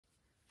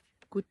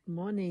Good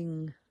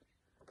morning.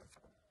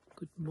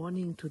 Good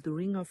morning to the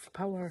Ring of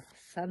Power.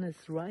 Sun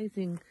is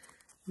rising.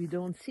 We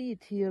don't see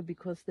it here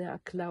because there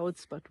are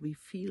clouds, but we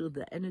feel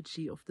the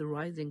energy of the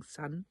rising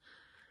sun.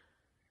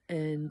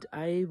 And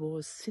I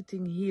was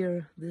sitting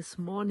here this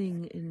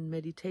morning in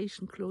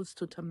meditation close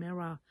to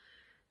Tamara,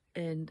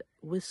 and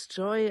with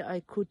joy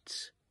I could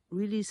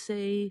really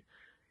say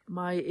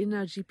my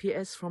inner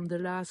GPS from the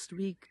last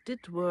week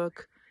did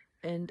work,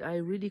 and I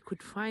really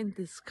could find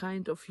this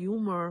kind of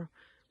humor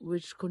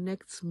which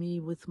connects me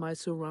with my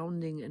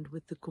surrounding and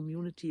with the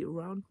community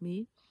around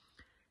me,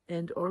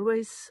 and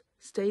always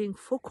staying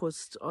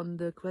focused on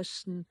the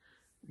question,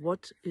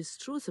 what is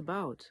truth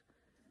about?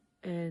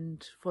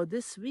 And for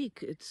this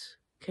week it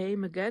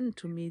came again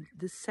to me,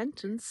 this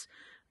sentence.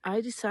 I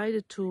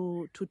decided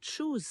to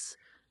choose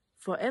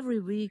for every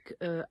week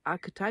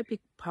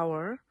archetypic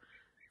power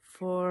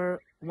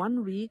for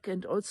 1 week,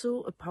 and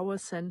also a power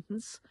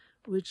sentence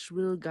which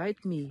will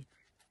guide me.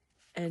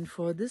 And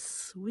for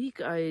this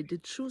week I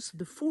did choose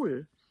the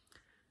Fool.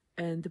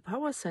 And the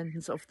power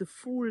sentence of the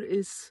Fool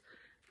is,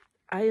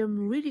 I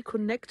am really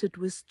connected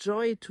with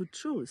joy to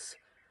truth.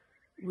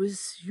 With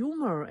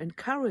humor and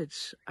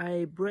courage,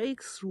 I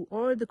break through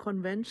all the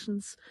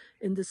conventions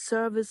in the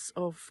service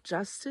of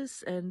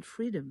justice and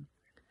freedom.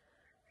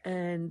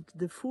 And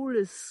the Fool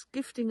is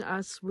gifting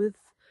us with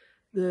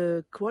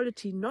the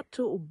quality not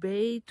to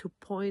obey to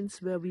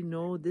points where we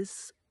know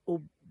this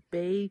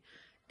obey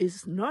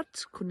is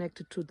not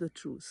connected to the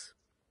truth.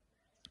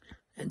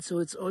 And so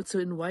it's also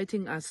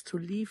inviting us to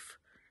leave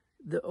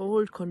the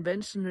old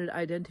conventional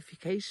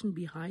identification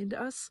behind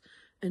us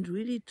and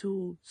really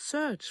to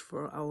search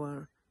for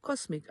our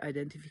cosmic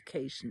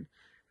identification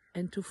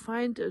and to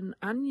find an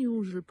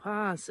unusual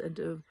path and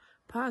a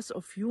path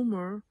of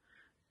humor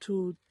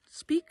to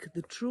speak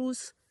the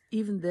truth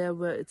even there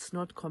where it's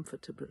not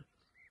comfortable.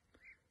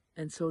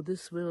 And so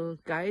this will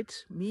guide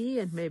me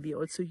and maybe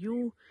also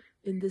you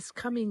in this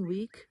coming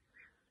week.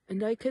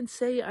 And I can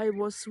say I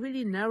was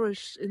really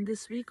nourished in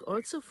this week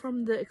also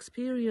from the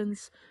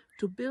experience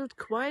to build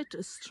quite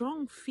a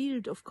strong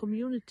field of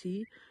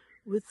community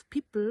with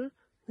people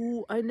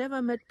who I never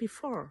met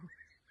before.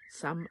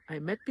 Some I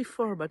met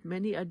before, but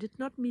many I did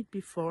not meet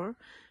before.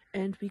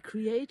 And we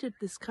created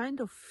this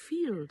kind of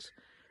field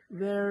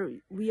where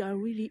we are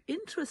really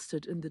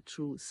interested in the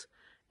truth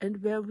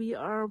and where we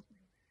are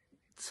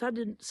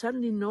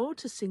suddenly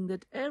noticing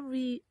that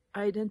every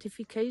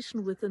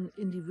identification with an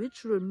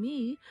individual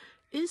me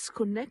is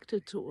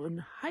connected to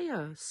a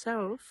higher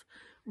self,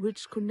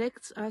 which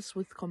connects us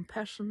with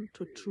compassion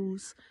to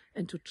truth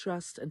and to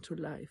trust and to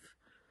life.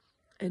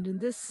 And in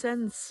this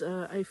sense,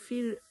 I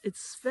feel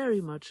it's very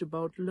much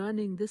about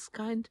learning this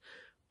kind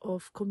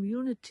of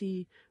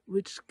community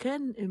which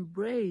can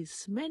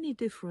embrace many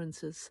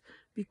differences,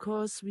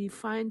 because we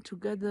find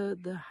together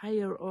the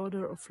higher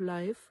order of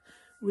life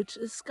which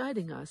is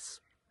guiding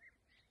us.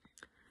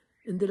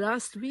 In the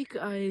last week,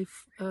 I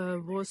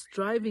was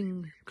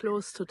driving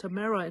close to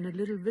Tamara in a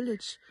little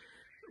village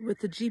with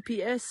the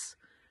GPS,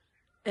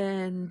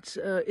 and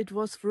it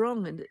was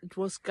wrong, and it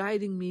was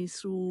guiding me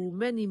through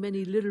many,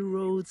 many little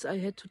roads. I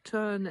had to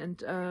turn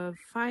and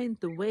find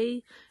the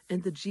way,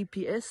 and the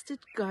GPS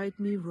did guide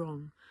me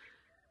wrong.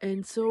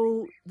 And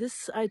so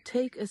this I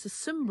take as a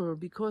symbol,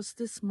 because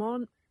this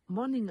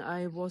morning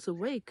I was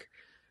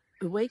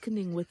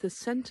awakening with the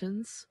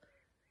sentence,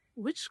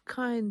 which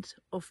kind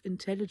of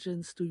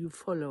intelligence do you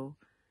follow?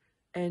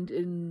 And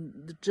in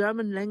the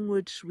German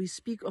language, we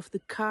speak of the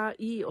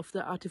KI, of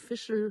the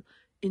artificial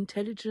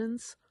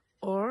intelligence,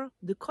 or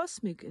the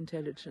cosmic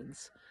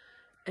intelligence.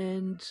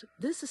 And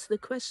this is the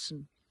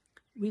question.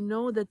 We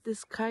know that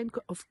this kind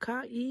of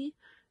KI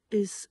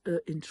is an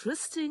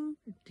interesting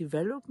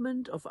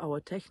development of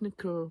our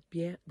technical,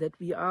 that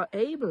we are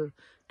able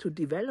to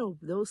develop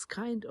those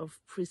kind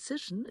of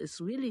precision is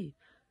really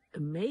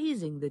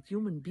amazing that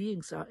human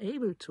beings are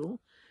able to,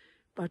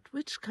 but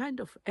which kind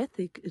of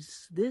ethic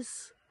is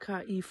this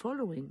KI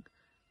following?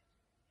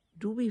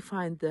 Do we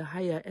find the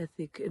higher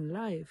ethic in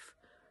life?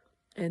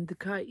 And the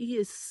KI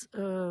is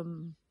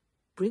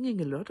bringing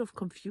a lot of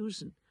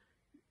confusion.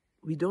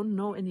 We don't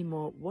know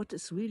anymore what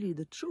is really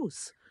the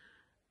truth.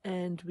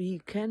 And we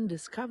can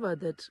discover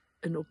that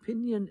an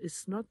opinion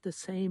is not the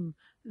same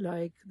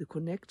like the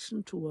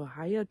connection to a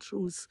higher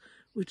truth,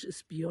 which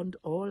is beyond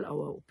all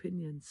our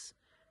opinions.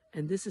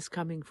 And this is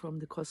coming from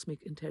the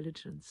cosmic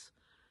intelligence.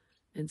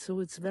 And so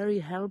it's very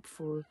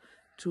helpful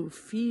to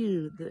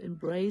feel the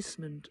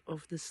embracement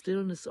of the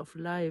stillness of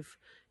life,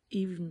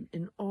 even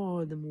in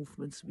all the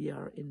movements we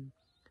are in.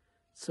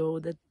 So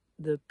that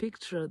the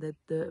picture that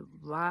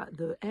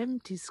the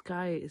empty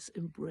sky is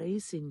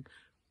embracing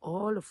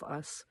all of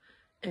us,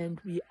 and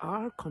we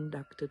are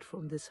conducted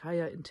from this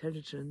higher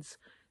intelligence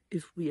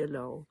if we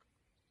allow.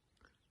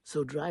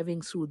 So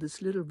driving through this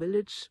little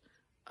village,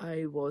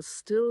 I was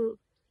still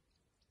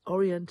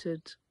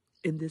oriented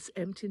in this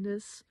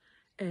emptiness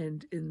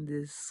and in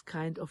this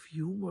kind of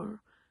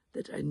humor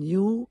that I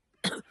knew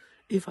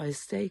if I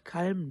stay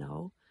calm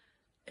now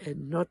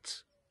and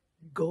not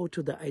go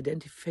to the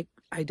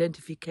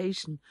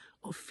identification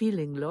of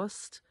feeling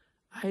lost,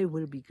 I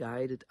will be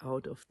guided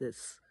out of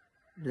this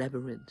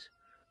labyrinth.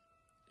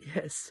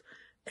 Yes,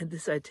 and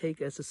this I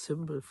take as a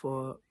symbol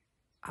for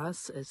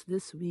us as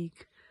this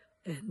week,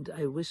 and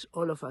I wish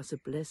all of us a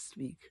blessed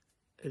week.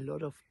 A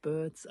lot of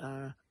birds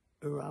are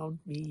around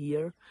me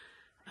here.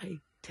 I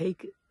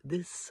take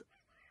this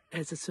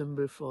as a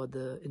symbol for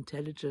the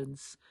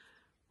intelligence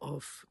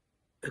of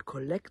a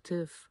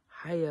collective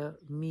higher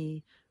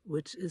me,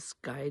 which is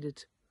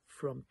guided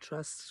from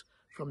trust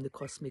from the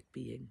cosmic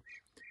being.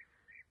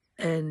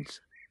 And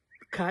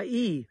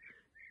KI,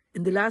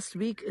 in the last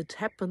week it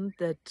happened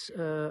that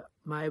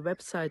my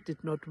website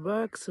did not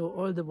work, so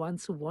all the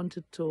ones who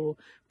wanted to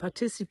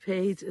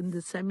participate in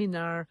the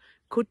seminar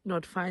could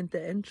not find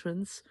the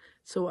entrance.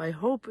 So I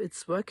hope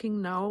it's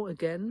working now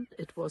again.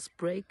 It was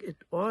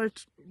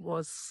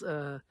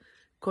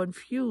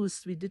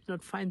confused. We did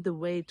not find the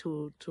way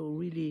to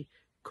really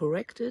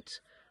correct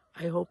it.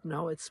 I hope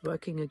now it's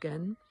working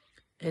again.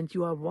 And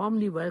you are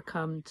warmly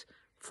welcomed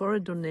for a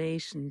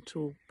donation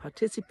to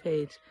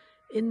participate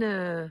in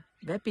a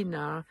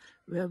webinar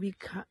where we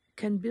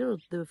can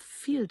build the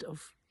field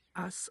of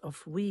us,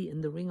 of we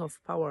in the Ring of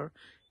Power,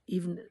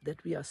 even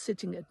that we are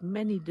sitting at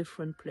many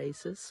different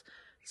places.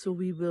 So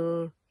we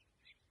will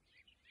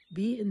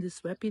be in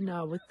this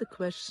webinar with the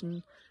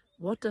question,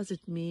 what does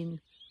it mean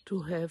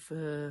to have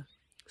a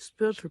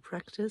spiritual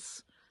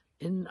practice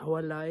in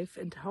our life,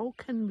 and how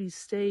can we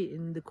stay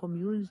in the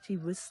community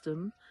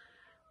wisdom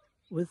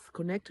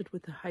connected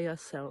with the higher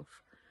self?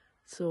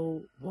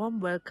 So warm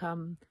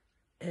welcome,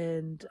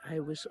 and I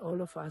wish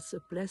all of us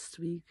a blessed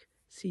week.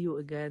 See you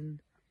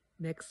again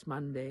next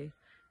Monday.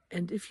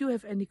 And if you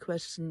have any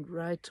question,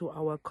 write to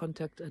our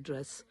contact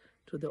address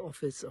to the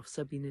office of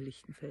Sabine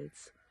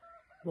Lichtenfels.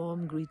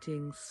 Warm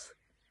greetings.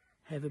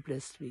 Have a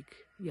blessed week.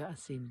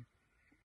 Ya'asin.